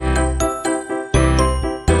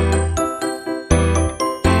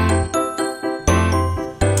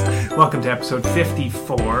Welcome to episode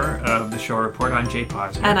 54 of the Shore Report. I'm Jay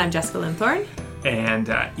Posner. And I'm Jessica Linthorne. And,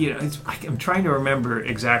 I'm trying to remember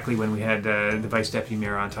exactly when we had the Vice Deputy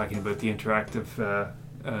Mayor on talking about the interactive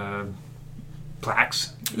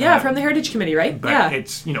plaques. Yeah, from the Heritage Committee, right? But yeah.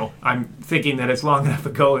 it's, I'm thinking that it's long enough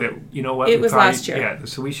ago that, It was last year. Yeah,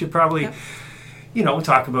 so we should probably,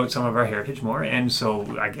 talk about some of our heritage more. And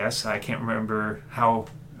so I guess I can't remember how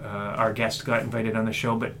our guest got invited on the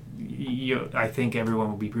show, but I think everyone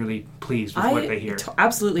will be really pleased with what they hear.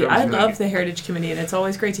 Absolutely. I love the Heritage Committee, and it's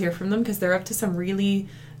always great to hear from them because they're up to some really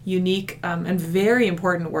unique and very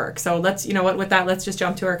important work. So let's just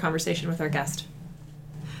jump to our conversation with our guest.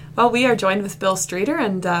 Well, we are joined with Bill Streeter,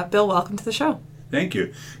 and Bill, welcome to the show. Thank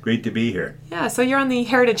you. Great to be here. Yeah, so you're on the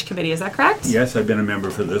Heritage Committee, is that correct? Yes, I've been a member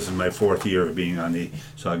for this is my fourth year of being on the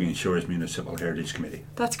Saugeen Shores Municipal Heritage Committee.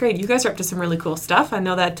 That's great. You guys are up to some really cool stuff. I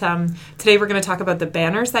know that today we're going to talk about the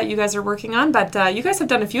banners that you guys are working on, but you guys have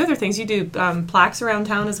done a few other things. You do plaques around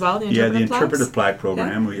town as well, the interpretive plaque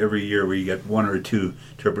program. Yeah. Every year we get one or two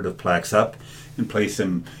interpretive plaques up and place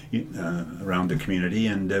them around the community,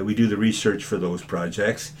 and we do the research for those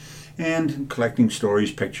projects and collecting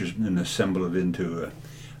stories, pictures, and assemble it into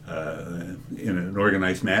in an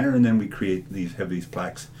organized manner, and then we have these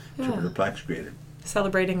plaques, interpretive plaques created.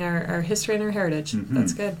 Celebrating our history and our heritage. Mm-hmm.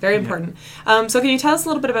 That's good. Very important. So can you tell us a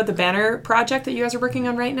little bit about the banner project that you guys are working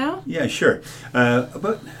on right now? Yeah, sure. I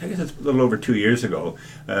guess it's a little over 2 years ago,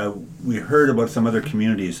 we heard about some other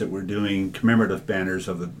communities that were doing commemorative banners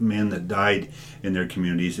of the men that died in their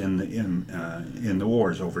communities in the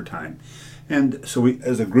wars over time. And so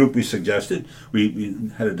as a group, we suggested,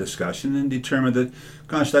 we had a discussion and determined that,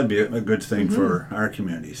 gosh, that'd be a good thing for our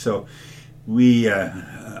community. So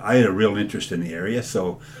I had a real interest in the area,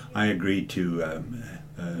 so I agreed to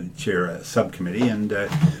chair a subcommittee, and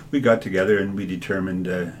we got together and we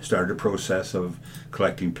determined started a process of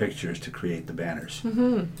collecting pictures to create the banners.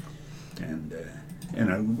 Mm-hmm.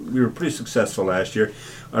 And we were pretty successful last year.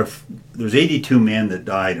 There's 82 men that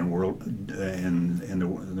died in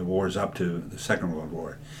the wars up to the Second World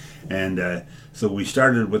War, and so we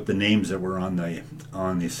started with the names that were on the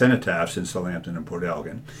cenotaphs in Southampton and Port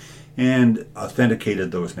Elgin, and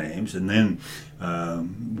authenticated those names, and then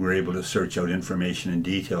we were able to search out information and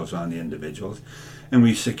details on the individuals, and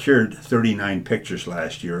we secured 39 pictures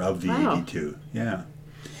last year of the 82. Yeah,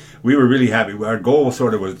 we were really happy. Our goal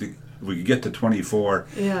sort of was if we could get to 24,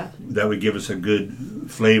 that would give us a good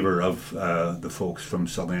flavor of the folks from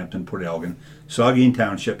Southampton, Port Elgin, Saugeen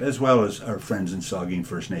Township, as well as our friends in Saugeen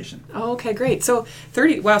First Nation. Oh, okay, great. So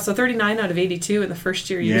 39 out of 82 in the first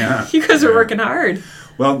year. You guys are working hard.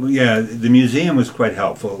 Well, yeah, the museum was quite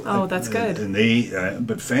helpful. Oh, that's good. And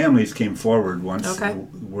but families came forward once the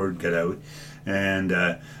word got out. And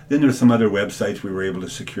then there were some other websites we were able to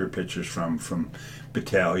secure pictures from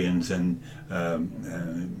battalions and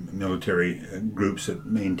military groups that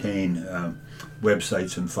maintain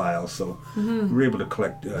websites and files. So we were able to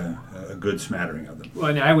collect a good smattering of them. Well,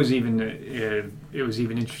 and I was even it was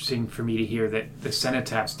even interesting for me to hear that the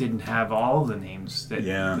cenotaphs didn't have all the names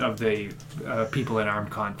of the people in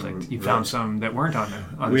armed conflict. You found some that weren't on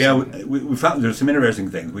the we found there's some interesting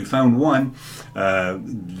things. We found one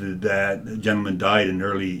that gentleman died in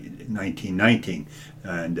early 1919,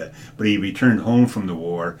 but he returned home from the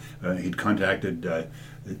war. He'd contacted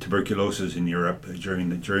tuberculosis in Europe during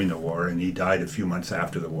the war, and he died a few months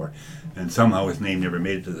after the war. And somehow his name never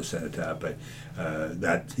made it to the cenotaph, but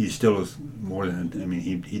that he still is more than. I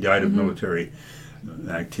mean, he died of military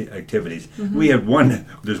activities. Mm-hmm. We have one.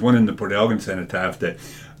 There's one in the Port Elgin cenotaph that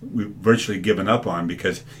we've virtually given up on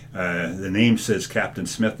because the name says Captain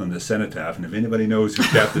Smith on the cenotaph, and if anybody knows who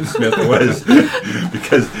Captain Smith was,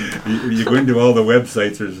 because you go into all the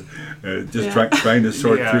websites, there's trying to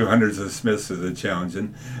sort through hundreds of Smiths is a challenge,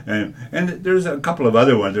 and there's a couple of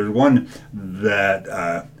other ones. There's one that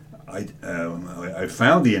I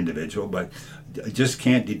found the individual, but I just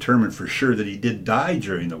can't determine for sure that he did die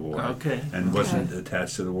during the war and wasn't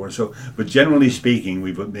attached to the war. So, but generally speaking,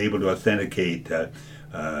 we've been able to authenticate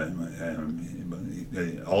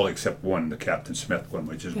all except one, the Captain Smith one,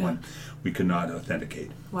 which is one we could not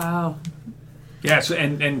authenticate. Wow. Yeah, so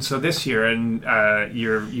and so this year, and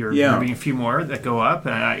you're having a few more that go up,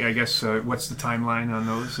 and I guess what's the timeline on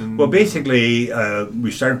those? And well, basically,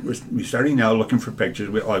 we're starting now looking for pictures.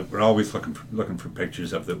 We're always looking for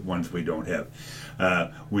pictures of the ones we don't have.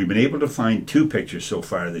 We've been able to find 2 pictures so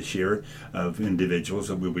far this year of individuals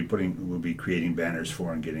that we'll be creating banners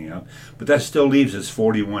for and getting out. But that still leaves us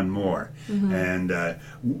 41 more. Mm-hmm. And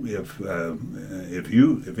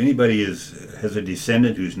if anybody has a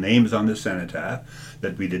descendant whose name's on the cenotaph, cenotaph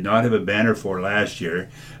that we did not have a banner for last year,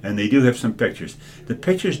 and they do have some pictures. The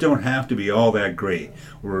pictures don't have to be all that great.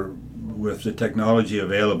 With the technology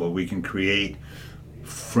available, we can create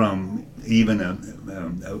from even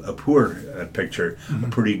a poor picture, a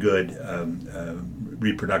pretty good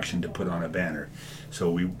reproduction to put on a banner. So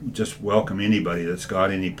we just welcome anybody that's got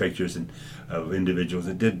any pictures of individuals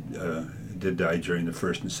that did die during the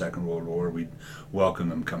First and Second World War. We welcome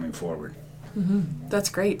them coming forward. Mm-hmm. That's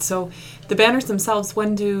great. So the banners themselves,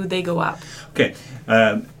 when do they go up? Okay.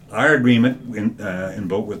 Our agreement in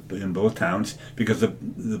both towns, because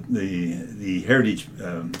the heritage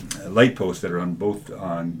light posts that are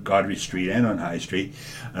on Godfrey Street and on High Street,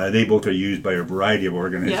 they both are used by a variety of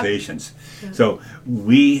organizations. Yep. So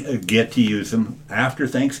we get to use them after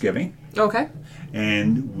Thanksgiving. Okay.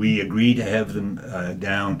 And we agree to have them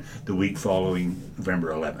down the week following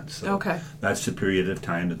November 11th. So okay. That's the period of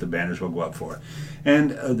time that the banners will go up for.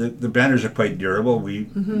 And the banners are quite durable.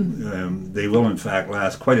 They will, in fact,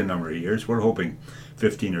 last quite a number of years. We're hoping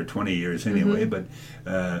 15 or 20 years anyway, but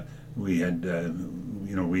we had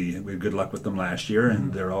good luck with them last year,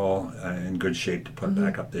 and they're all in good shape to put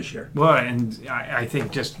back up this year. Well, and I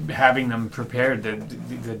think just having them prepared,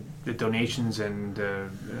 the donations and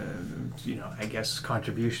I guess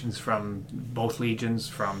contributions from both legions,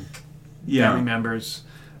 from family members.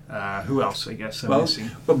 Who else, I guess, I'm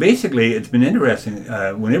missing? Well, basically, it's been interesting.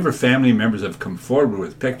 Whenever family members have come forward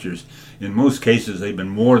with pictures, in most cases, they've been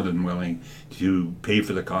more than willing to pay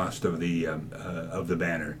for the cost of the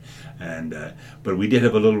banner. And but we did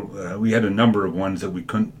have we had a number of ones that we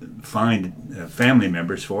couldn't find family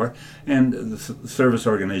members for, and the service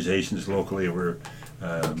organizations locally were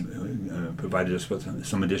provided us with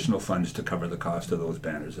some additional funds to cover the cost of those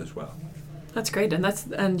banners as well. That's great,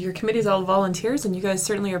 and your committee's all volunteers, and you guys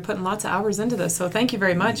certainly are putting lots of hours into this. So thank you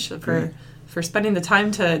very much for spending the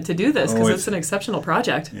time to do this, because it's an exceptional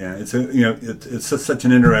project. Yeah, it's such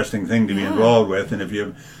an interesting thing to be involved with, and if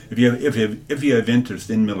you have interest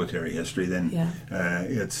in military history, then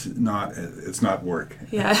it's not work.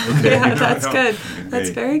 Yeah, that's good. That's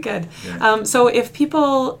very good. Yeah. So if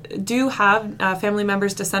people do have family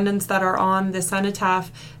members, descendants that are on the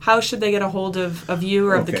cenotaph, how should they get a hold of you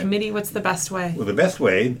or of the committee? What's the best way? Well, the best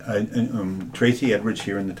way, Tracey Edwards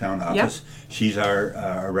here in the town office. Yep. She's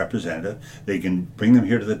our representative. They can bring them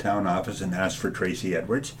here to the town office and ask for Tracey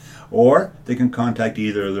Edwards, or they can contact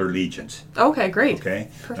either of their legions. Okay, great. Okay,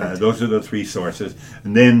 those are the three sources,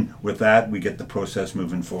 and then with that we get the process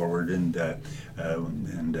moving forward, and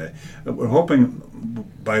we're hoping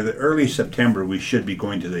by the early September we should be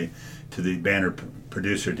going to the banner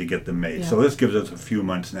producer to get them made. Yeah. So this gives us a few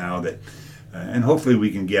months now that. And hopefully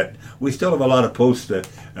we still have a lot of posts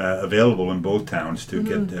available in both towns to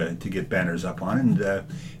get banners up on, and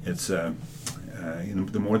it's the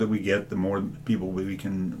more that we get, the more people we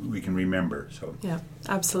can remember. So yeah,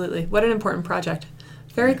 absolutely. What an important project.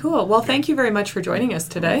 Very cool. Well, thank you very much for joining us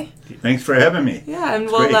today. Thanks for having me. Yeah,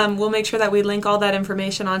 and we'll make sure that we link all that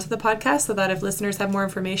information onto the podcast, so that if listeners have more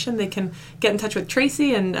information, they can get in touch with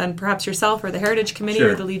Tracey and perhaps yourself or the Heritage Committee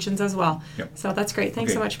or the Legions as well. Yep. So that's great.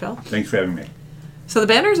 Thanks so much, Bill. Thanks for having me. So the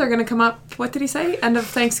banners are going to come up, what did he say? End of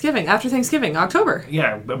Thanksgiving, after Thanksgiving, October.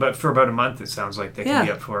 Yeah, but for about a month it sounds like they can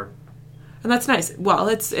be up for. And that's nice. Well,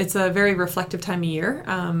 it's a very reflective time of year.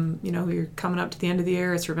 You're coming up to the end of the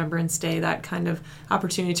year. It's Remembrance Day, that kind of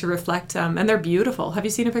opportunity to reflect. And they're beautiful. Have you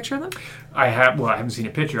seen a picture of them? I have. Well, I haven't seen a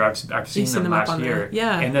picture. I've seen them last year.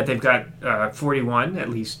 Yeah. And that they've got 41, at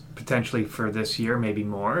least potentially for this year, maybe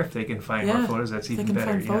more. If they can find more photos, that's even better. They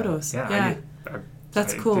can find photos. Yeah.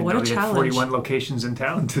 That's cool. What a challenge. 41 locations in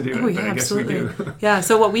town to do it, but I guess we do. Yeah,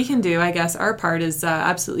 so what we can do, I guess, our part is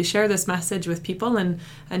absolutely share this message with people and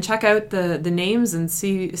check out the names and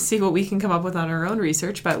see what we can come up with on our own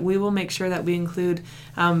research. But we will make sure that we include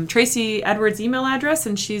Tracey Edwards' email address,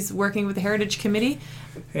 and she's working with the Heritage Committee.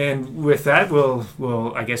 And with that,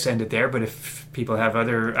 we'll I guess end it there. But if people have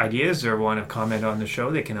other ideas or want to comment on the show,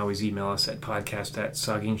 they can always email us at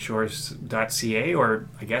podcast@saugeenshores.ca, or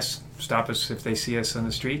I guess stop us if they see us on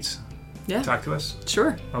the streets. Yeah. Talk to us.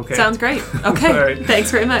 Sure. Okay. Sounds great. Okay. All right.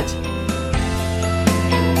 Thanks very much.